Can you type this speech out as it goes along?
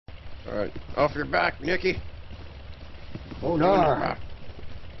Alright, off your back, Nicky. Oh no!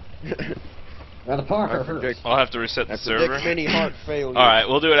 Gotta park her first. I'll have to reset the server. Dick mini heart failure. Alright,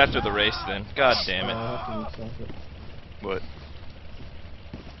 we'll do it after the race then. God damn it. What?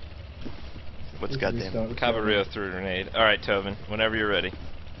 What's goddamn? Caballero threw a grenade. Alright, Tobin, whenever you're ready.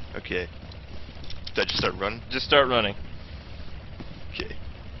 Okay. Did I just start running? Just start running. Okay.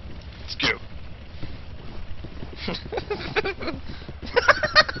 Let's go.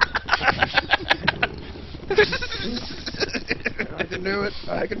 I can do it.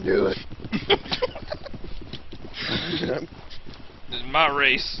 I can do it. This is my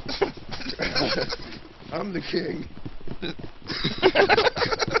race. I'm the king.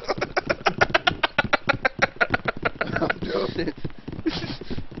 I'm doing it.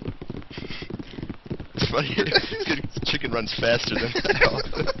 It's funny. Good chicken runs faster than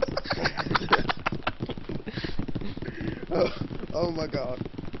oh my god.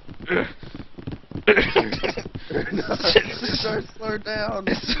 No, slow down.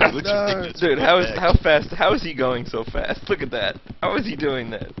 No. Dude, how fast? How is he going so fast? Look at that. How is he doing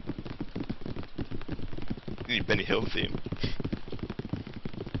that? You need Benny Hill theme.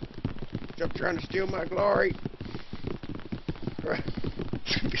 Stop trying to steal my glory.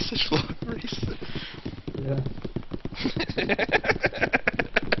 It's gonna be such a long race. Yeah.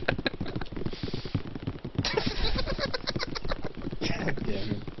 God damn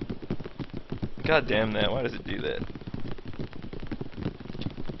it. God damn that. Why does it do that?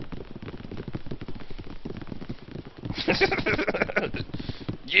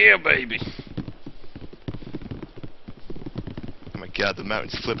 Yeah, baby. Oh my god, the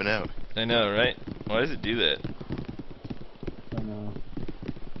mountain's flipping out. I know, right? Why does it do that? I know.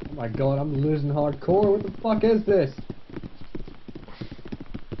 Oh my god, I'm losing hardcore. What the fuck is this?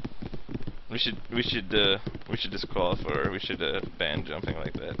 We should disqualify, or we should ban jumping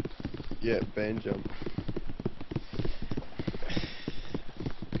like that. Yeah, band jump.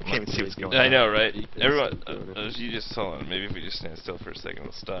 I can't even see what's going on. I know, right? Everyone, you just hold on. Maybe if we just stand still for a second,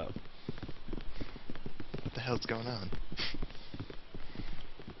 it'll stop. What the hell's going on?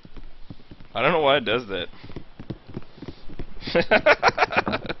 I don't know why it does that.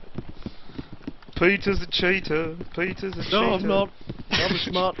 Peter's a cheater. Peter's a cheater. No, I'm not. I'm a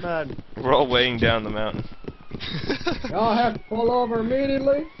smart man. We're all weighing down the mountain. Y'all have to pull over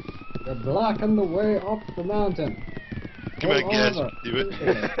immediately. You're blocking the way up the mountain. Come on, Pull guys. over. Do it.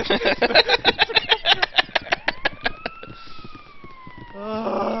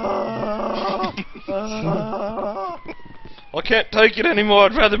 I can't take it anymore.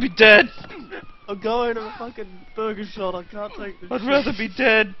 I'd rather be dead. I'm going to a fucking burger shot. I can't take this. I'd rather be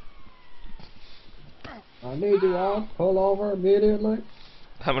dead. I need you all to pull over immediately.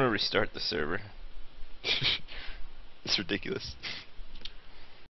 I'm gonna restart the server. It's ridiculous.